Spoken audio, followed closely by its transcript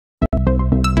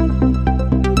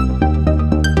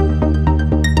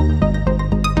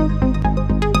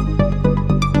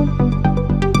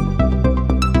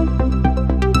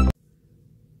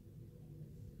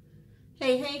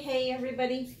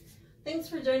everybody. Thanks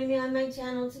for joining me on my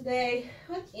channel today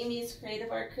with Amy's Creative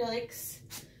Acrylics.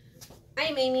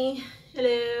 I'm Amy.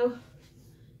 Hello.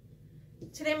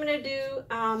 Today I'm going to do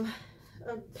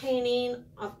a painting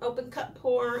of open cut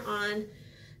pour on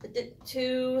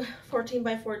two 14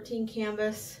 by 14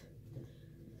 canvas.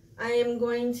 I am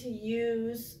going to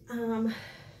use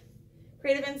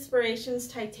Creative Inspirations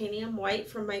Titanium White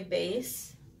for my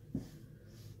base.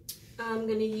 I'm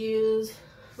going to use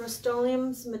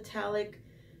Rustoleum's Metallic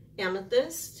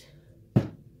Amethyst,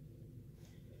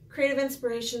 Creative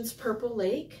Inspirations Purple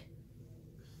Lake,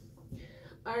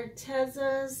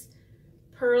 Arteza's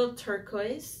Pearl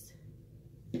Turquoise,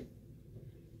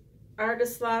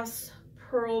 Artezza's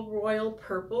Pearl Royal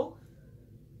Purple.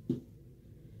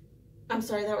 I'm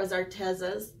sorry, that was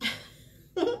Arteza's.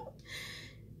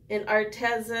 And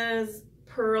Arteza's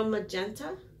Pearl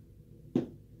Magenta,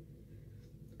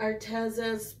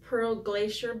 Arteza's Pearl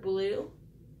Glacier Blue,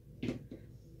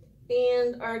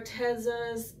 and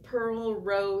Arteza's Pearl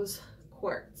Rose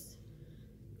Quartz.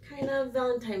 Kind of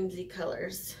Valentine's-y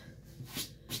colors.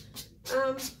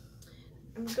 I'm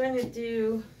going to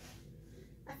do,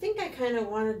 I think I kind of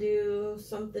want to do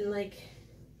something like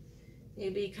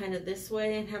maybe kind of this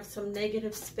way and have some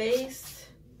negative space.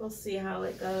 We'll see how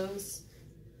it goes.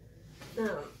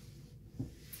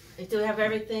 I do have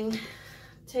everything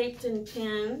taped and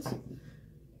pinned.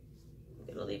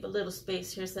 I'm going to leave a little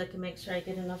space here so I can make sure I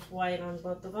get enough white on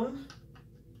both of them.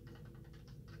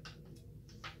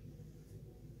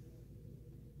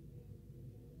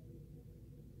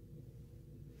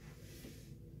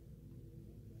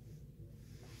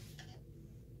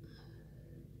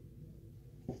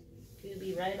 It'll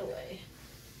be right away.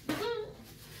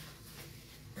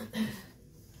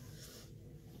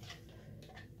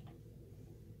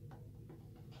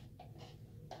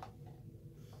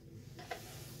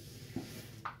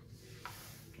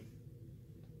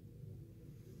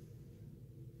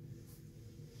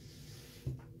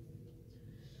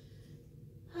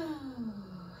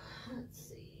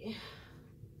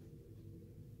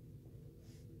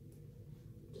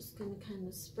 Going to kind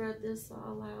of spread this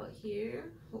all out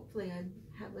here. Hopefully I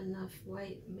have enough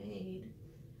white made.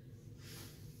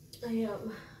 I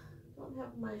don't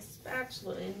have my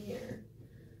spatula in here.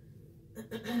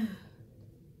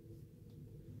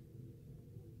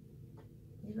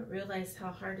 You don't realize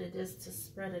how hard it is to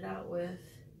spread it out with.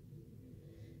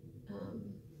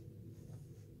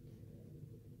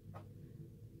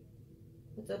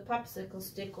 With a popsicle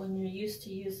stick when you're used to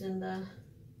using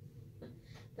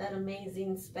that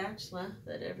amazing spatula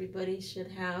that everybody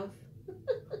should have.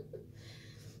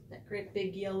 That great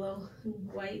big yellow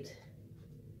and white.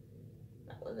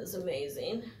 That one is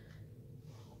amazing.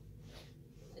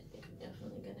 I think I'm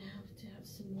definitely going to have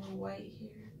some more white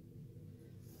here.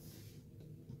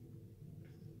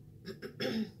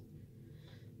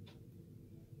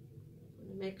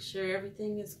 Make sure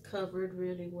everything is covered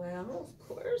really well, of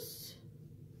course.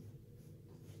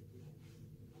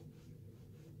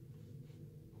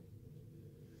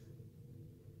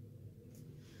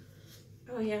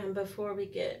 Oh yeah, and before we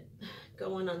get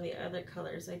going on the other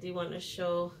colors, I do want to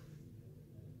show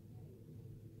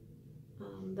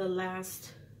the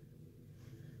last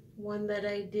one that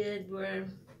I did where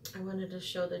I wanted to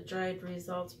show the dried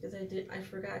results because I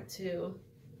forgot to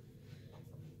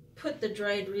put the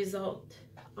dried result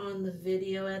on the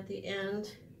video at the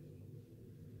end.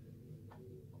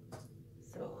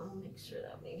 So I'll make sure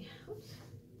that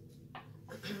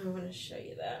I want to show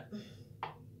you that.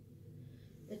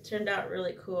 It turned out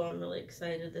really cool. I'm really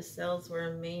excited. The cells were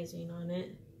amazing on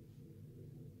it.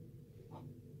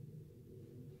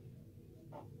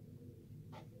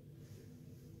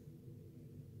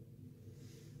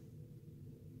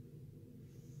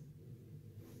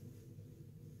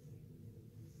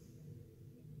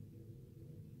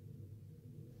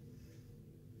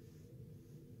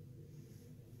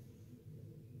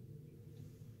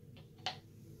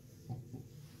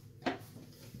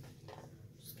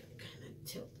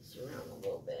 Tilt this around a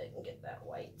little bit and get that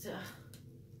white to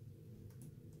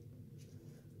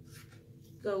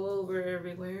go over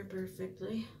everywhere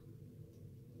perfectly.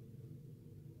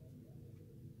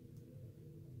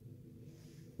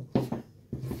 I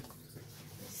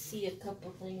see a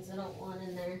couple things I don't want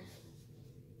in there.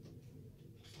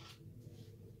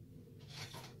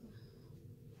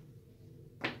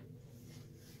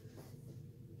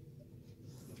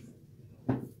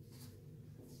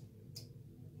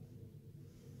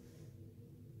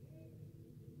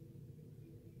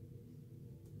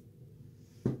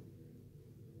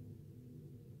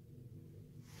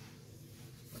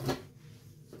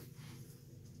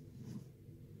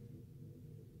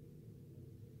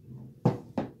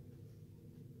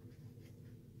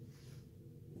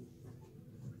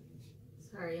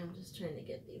 Sorry, I'm just trying to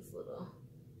get these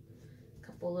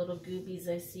couple little goobies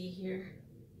I see here.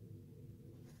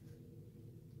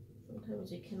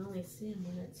 Sometimes you can only see them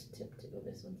when it's tipped. Oh,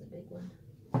 this one's a big one.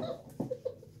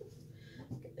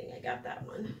 Good thing I got that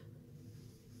one.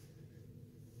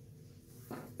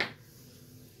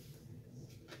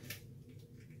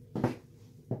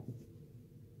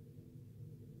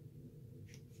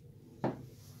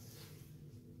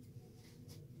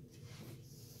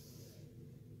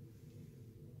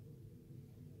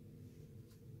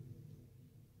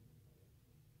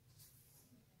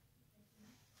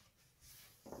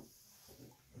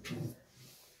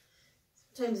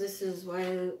 Sometimes this is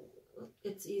why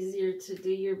it's easier to do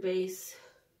your base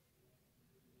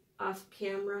off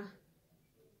camera,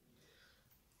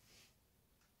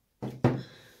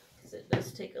 because it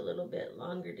does take a little bit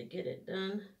longer to get it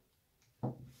done.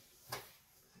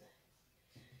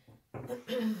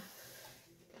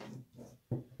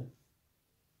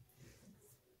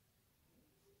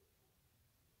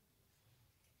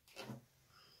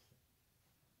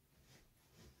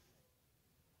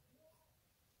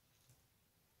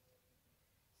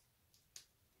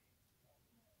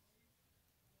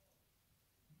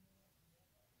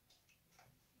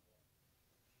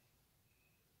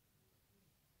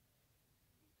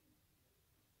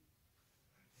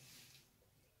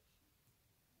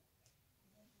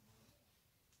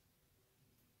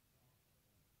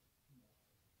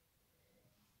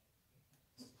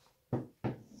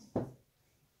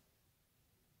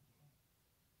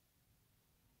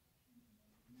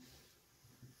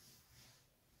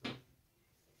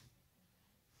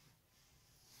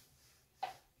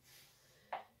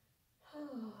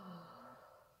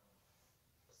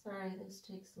 Sorry, this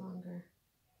takes longer.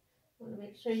 I want to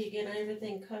make sure you get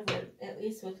everything covered, at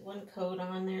least with one coat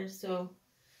on there, so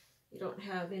you don't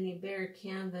have any bare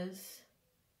canvas,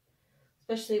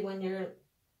 especially when you're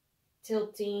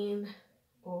tilting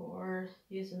or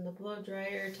using the blow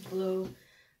dryer to blow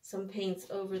some paints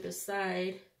over the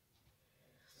side.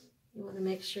 You want to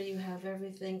make sure you have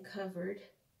everything covered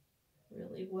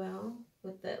really well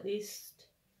with at least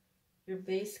your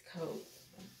base coat.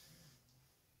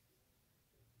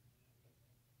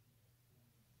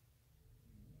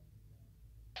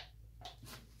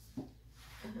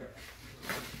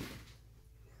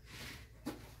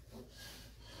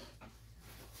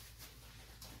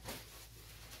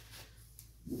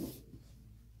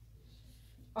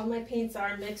 All my paints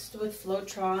are mixed with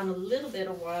Floetrol and a little bit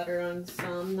of water on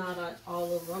some, not on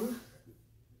all of them.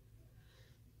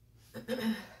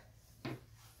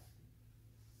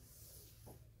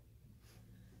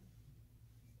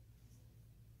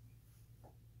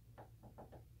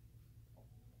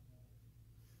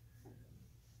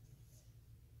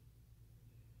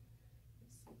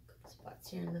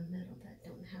 Spots here in the middle that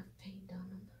don't have paint on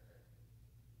them.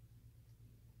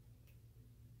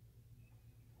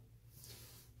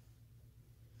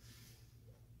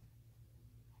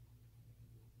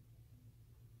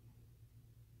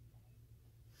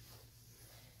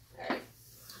 Alright,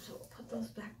 so we'll put those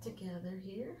back together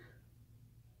here.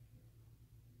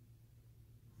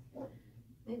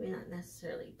 Maybe not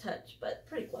necessarily touch, but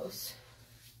pretty close.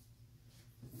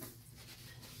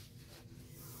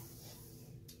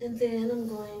 And then I'm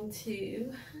going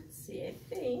to, let's see, I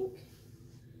think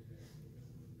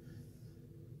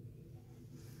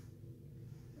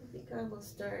I will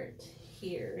start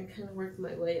here and kind of work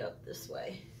my way up this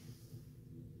way.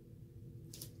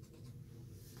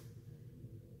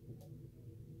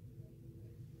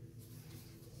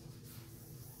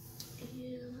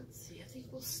 And let's see, I think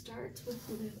we'll start with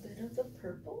a little bit of the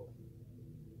purple.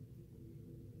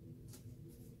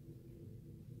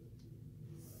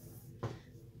 I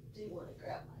do want to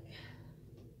grab my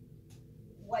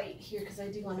white here because I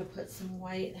do want to put some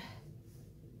white.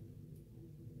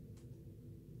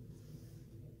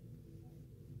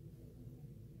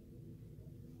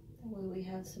 That way we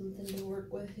have something to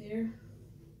work with here.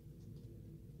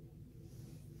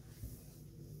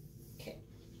 Okay,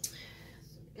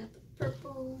 so we got the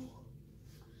purple.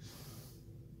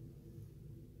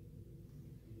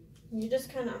 And you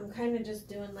just I'm kind of just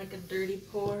doing like a dirty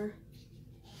pour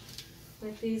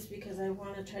with these because I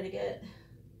want to try to get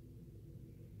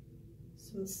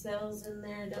some cells in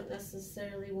there. I don't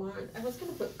necessarily want, I was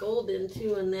going to put gold in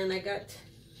too, and then I got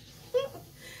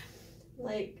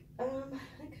like, I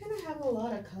kind of have a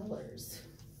lot of colors.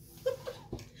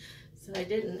 So I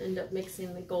didn't end up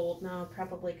mixing the gold. Now I'm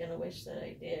probably going to wish that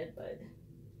I did, but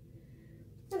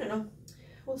I don't know.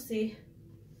 We'll see.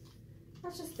 I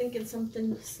was just thinking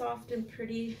something soft and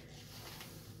pretty.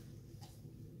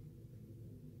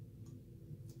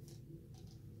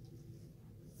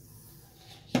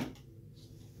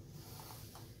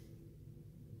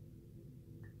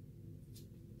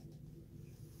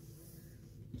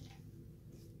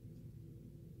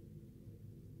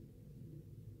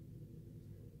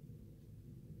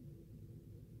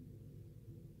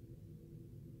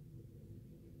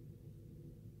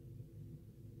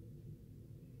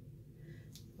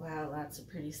 lots of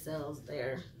pretty cells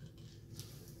there.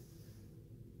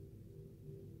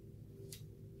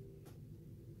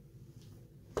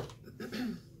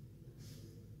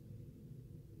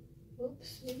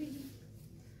 Oops, maybe.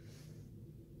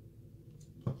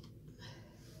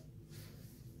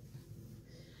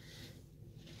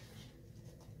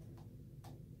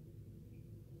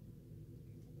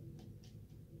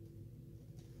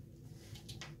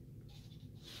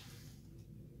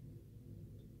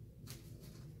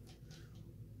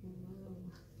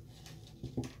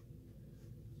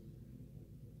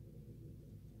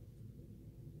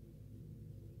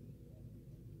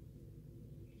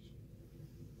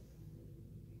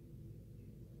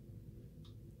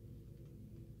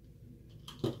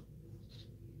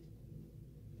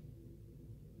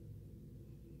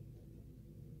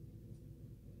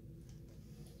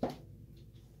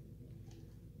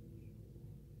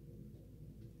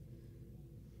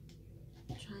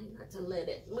 Trying not to let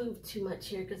it move too much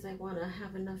here because I want to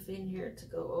have enough in here to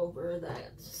go over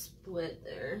that split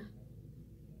there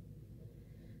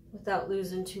without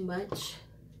losing too much.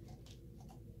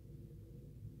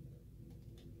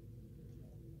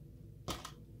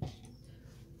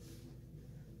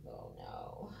 Oh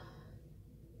no.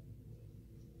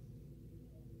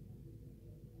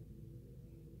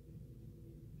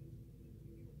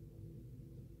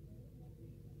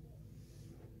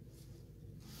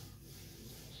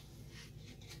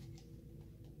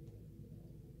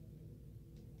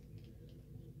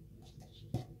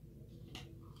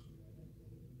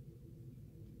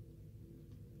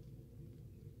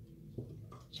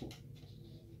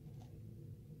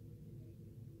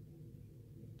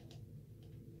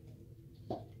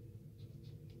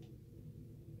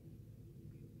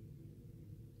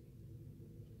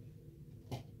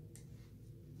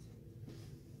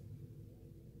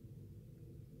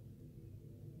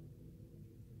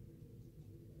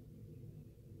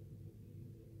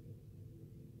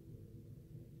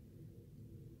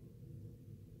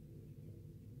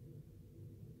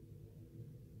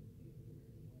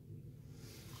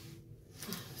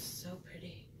 So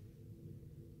pretty.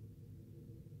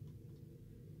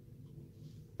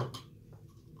 I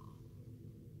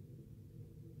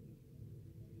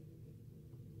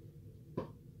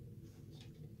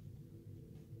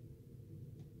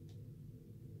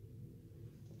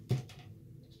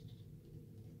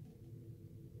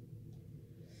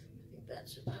think that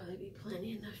should probably be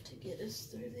plenty enough to get us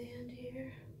through the end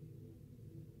here.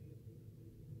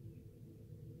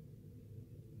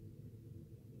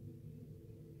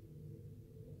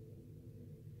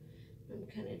 I'm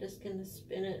kind of just going to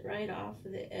spin it right off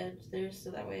of the edge there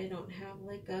so that way I don't have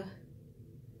like a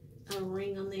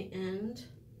ring on the end.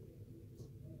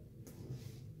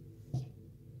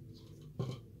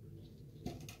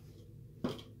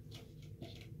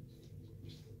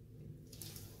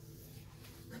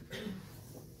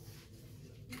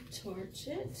 Torch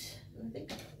it. I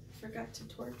think I forgot to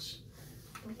torch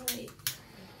the white.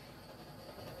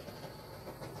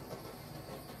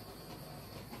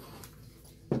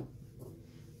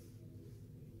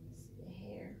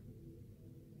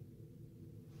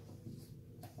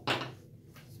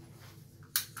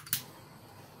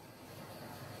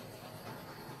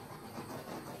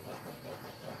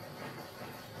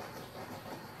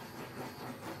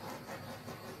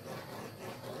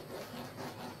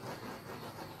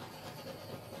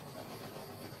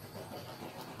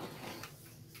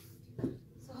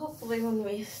 Hopefully when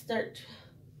we start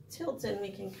tilting, we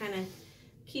can kind of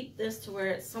keep this to where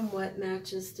it somewhat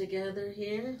matches together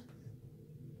here.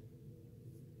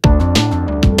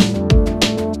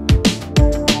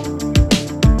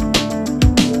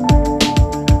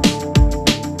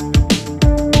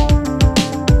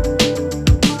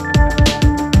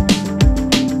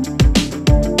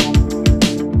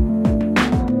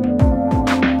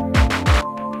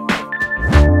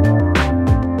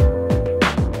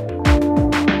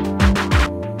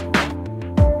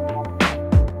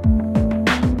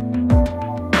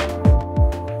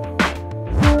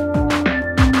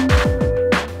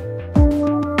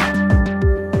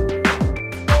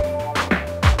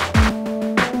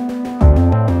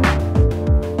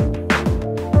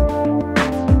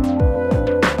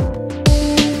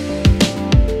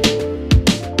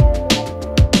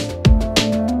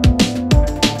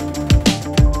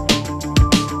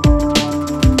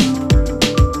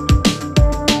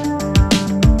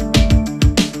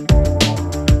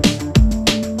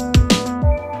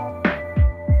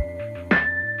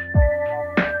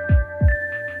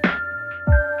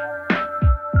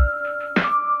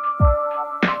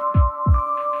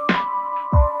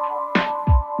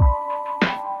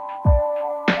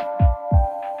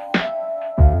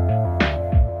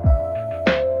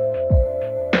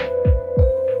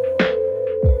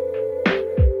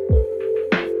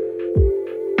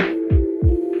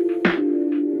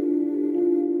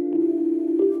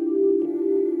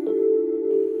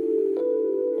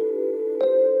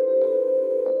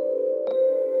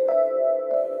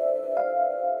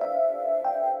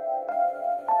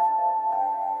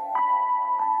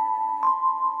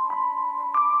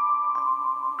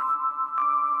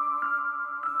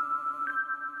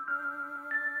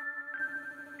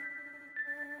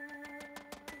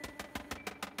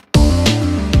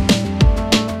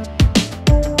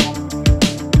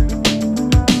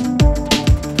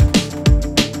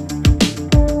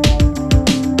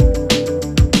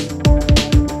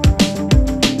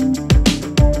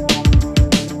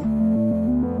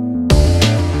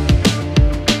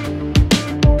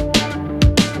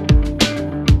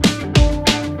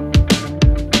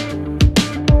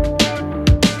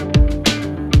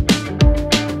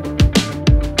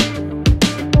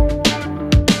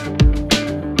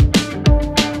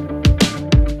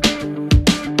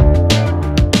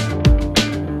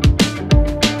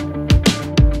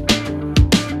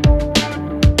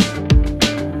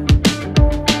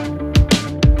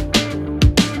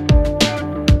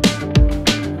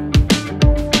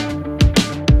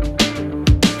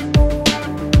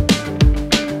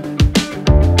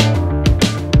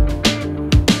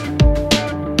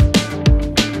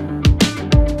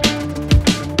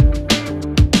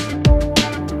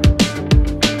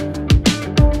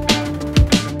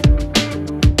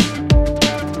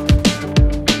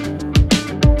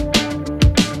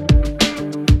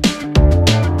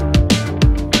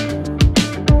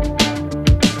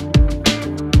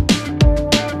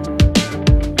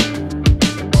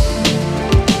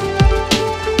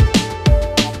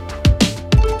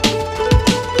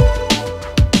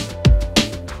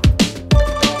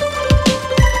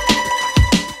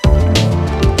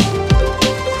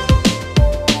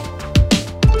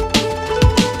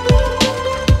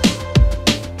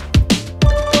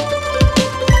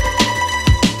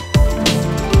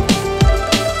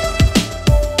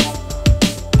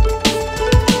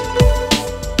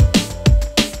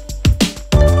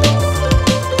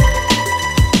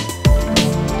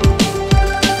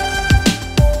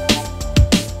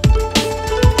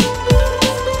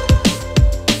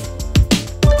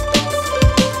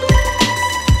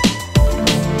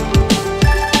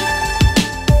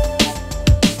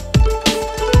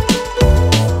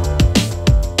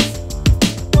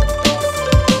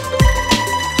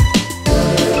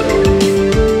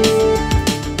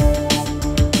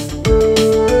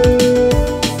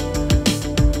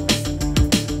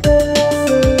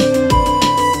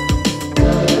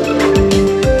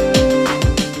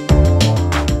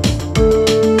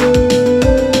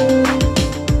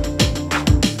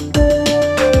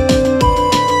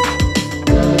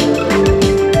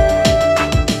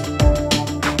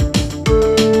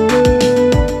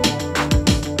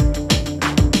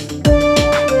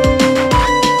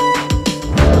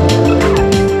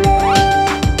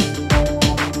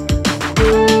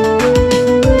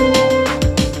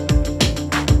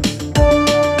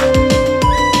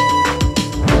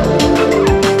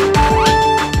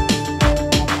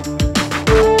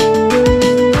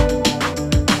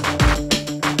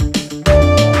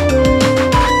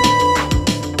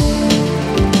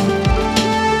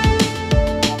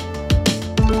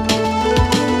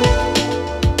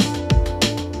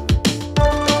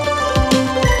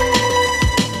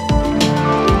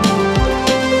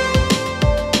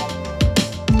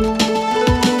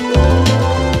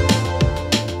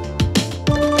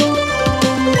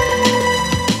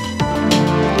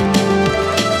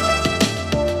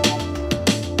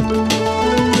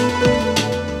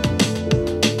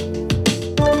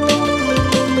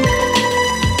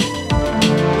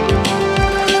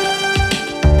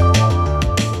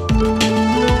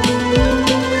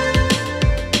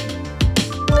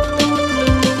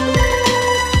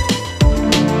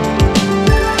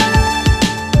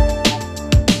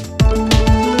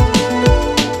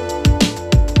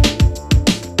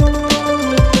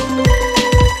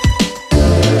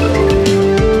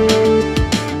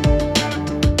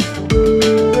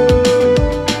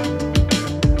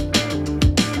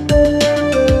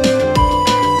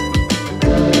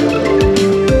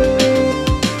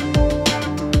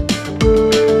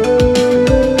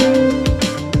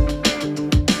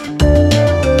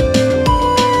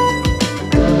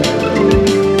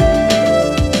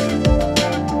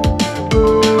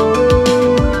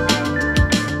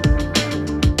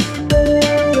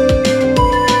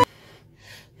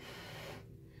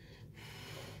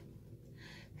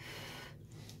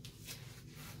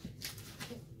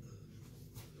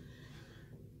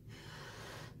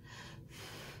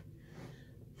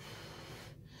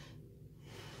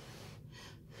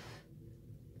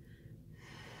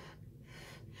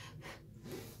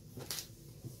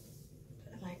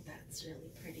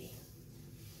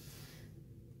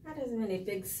 Not as many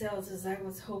big sales as I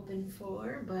was hoping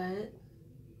for, but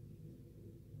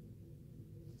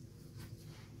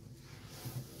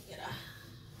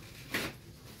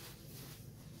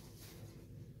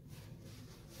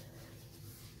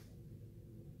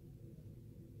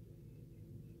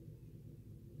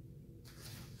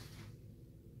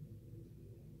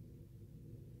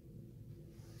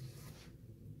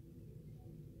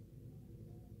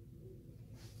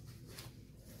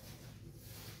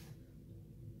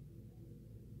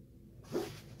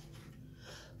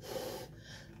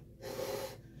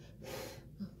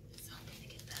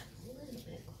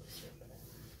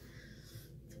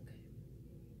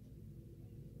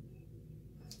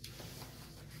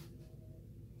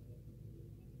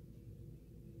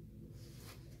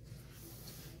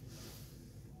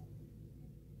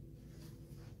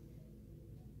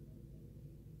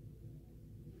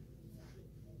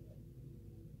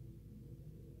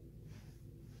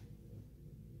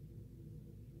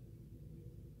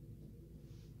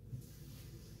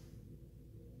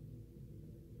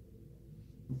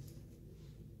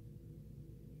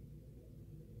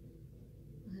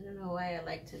I don't know why I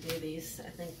like to do these. I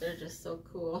think they're just so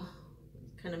cool.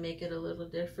 Kind of make it a little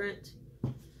different.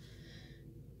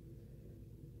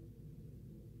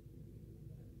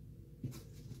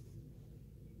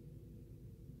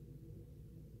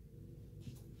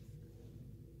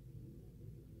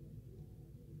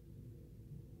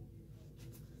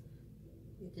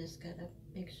 You just gotta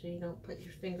make sure you don't put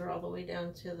your finger all the way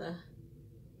down to the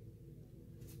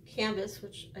canvas,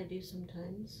 which I do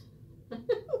sometimes.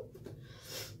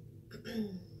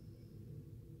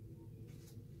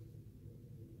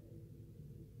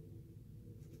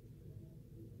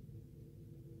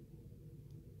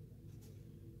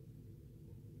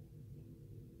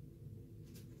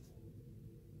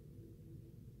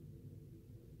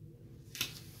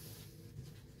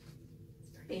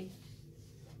 I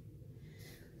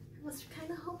was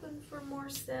kind of hoping for more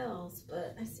sales,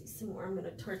 but I see some more. I'm going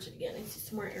to torch it again. I see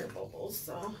some more air bubbles,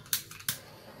 so.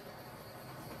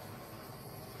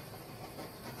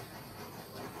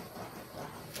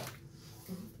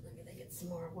 I'm going to get some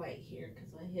more white here because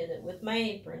I hit it with my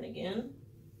apron again.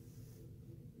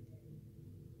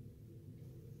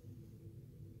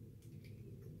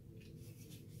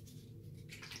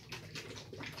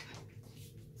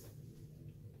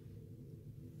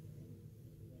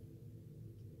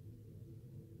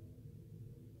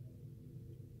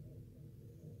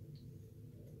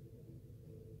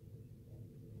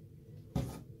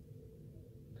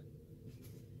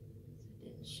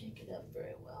 Shake it up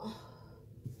very well.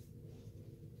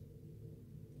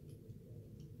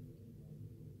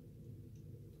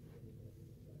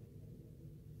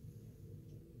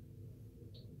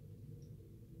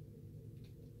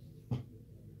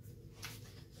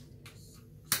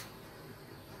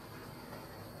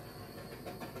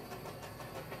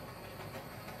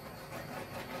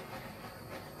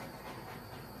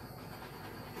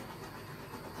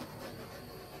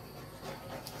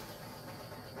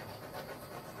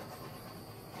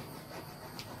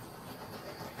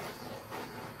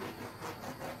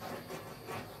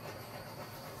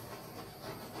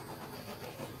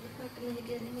 Going to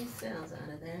get any cells out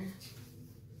of there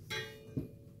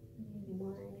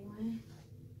anymore anyway.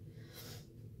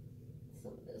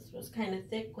 Some of this was kind of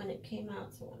thick when it came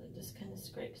out, so I want to just kind of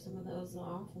scrape some of those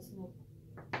off with some little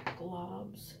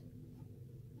globs.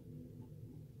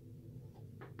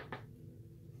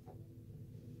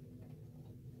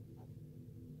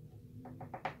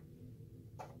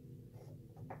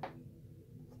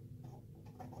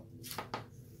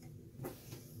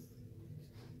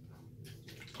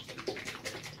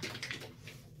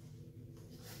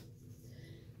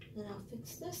 Then I'll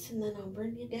fix this and then I'll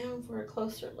bring you down for a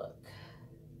closer look.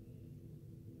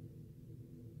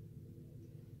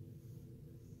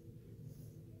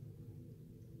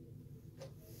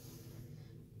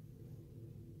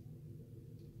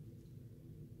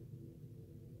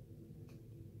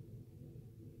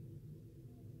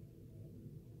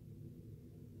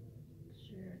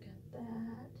 Sure, got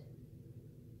that.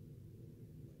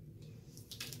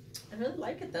 I really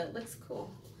like it though, it looks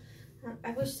cool.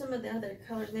 I wish some of the other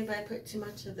colors, maybe I put too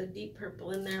much of the deep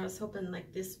purple in there. I was hoping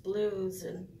like this blues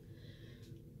and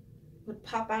would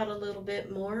pop out a little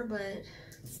bit more, but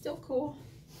it's still cool.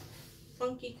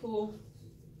 Funky cool.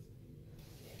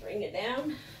 Bring it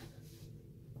down.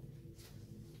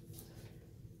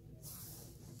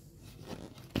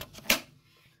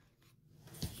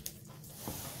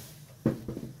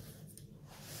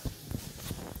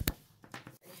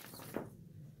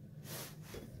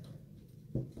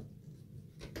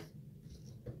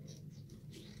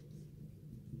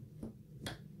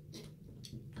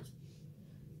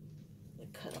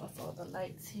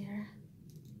 lights here.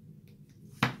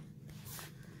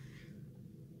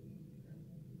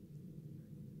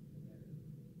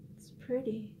 It's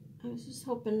pretty. I was just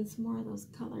hoping some more of those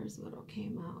colors would have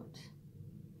came out.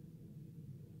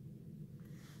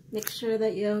 Make sure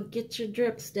that you get your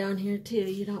drips down here too.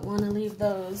 You don't want to leave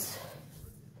those.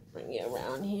 Bring you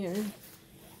around here.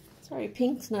 Sorry,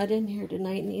 Pink's not in here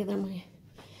tonight neither. My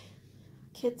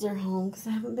kids are home because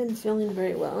I haven't been feeling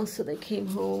very well, so they came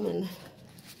home and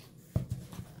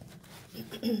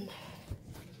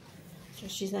so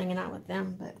she's hanging out with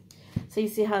them. But so you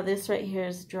see how this right here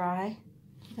is dry?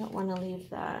 You don't want to leave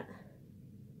that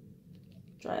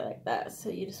dry like that, so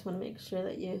you just want to make sure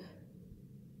that you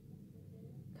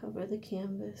cover the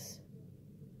canvas.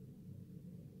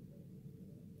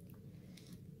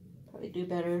 Probably do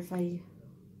better if I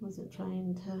wasn't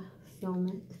trying to film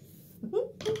it.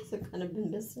 So I've kind of been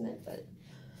missing it, but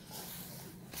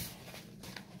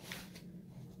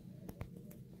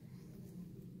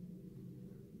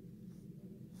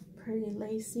pretty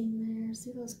lacing there.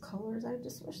 See those colors? I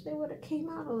just wish they would have came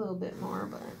out a little bit more,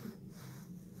 but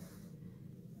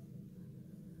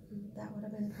that would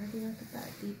have been pretty. Look at that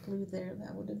deep blue there.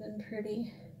 That would have been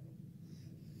pretty.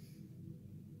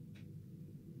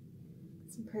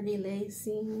 Some pretty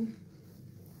lacing.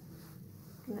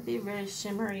 Gonna be very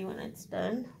shimmery when it's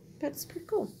done, but it's pretty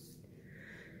cool.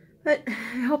 But I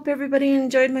hope everybody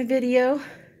enjoyed my video.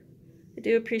 I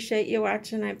do appreciate you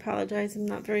watching. I apologize, I'm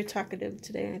not very talkative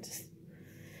today. I just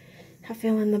not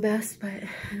feeling the best, but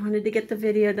I wanted to get the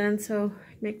video done, so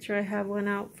make sure I have one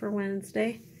out for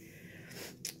Wednesday.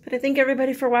 But I thank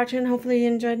everybody for watching. Hopefully you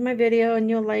enjoyed my video and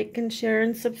you'll like and share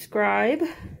and subscribe.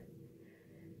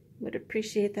 Would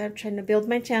appreciate that. I'm trying to build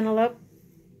my channel up,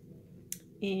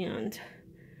 and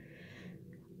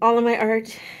all of my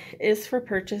art is for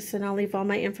purchase, and I'll leave all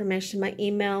my information, my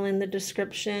email in the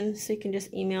description, so you can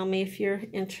just email me if you're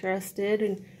interested.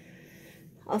 And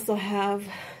also have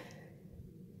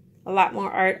a lot more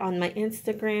art on my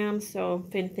Instagram, so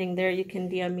if anything there, you can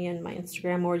DM me on my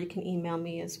Instagram, or you can email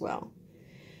me as well.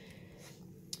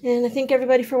 And I thank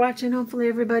everybody for watching. Hopefully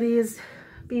everybody is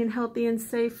being healthy and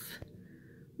safe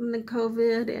from the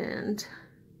COVID, and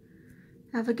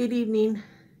have a good evening.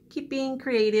 Keep being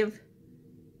creative.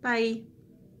 Bye.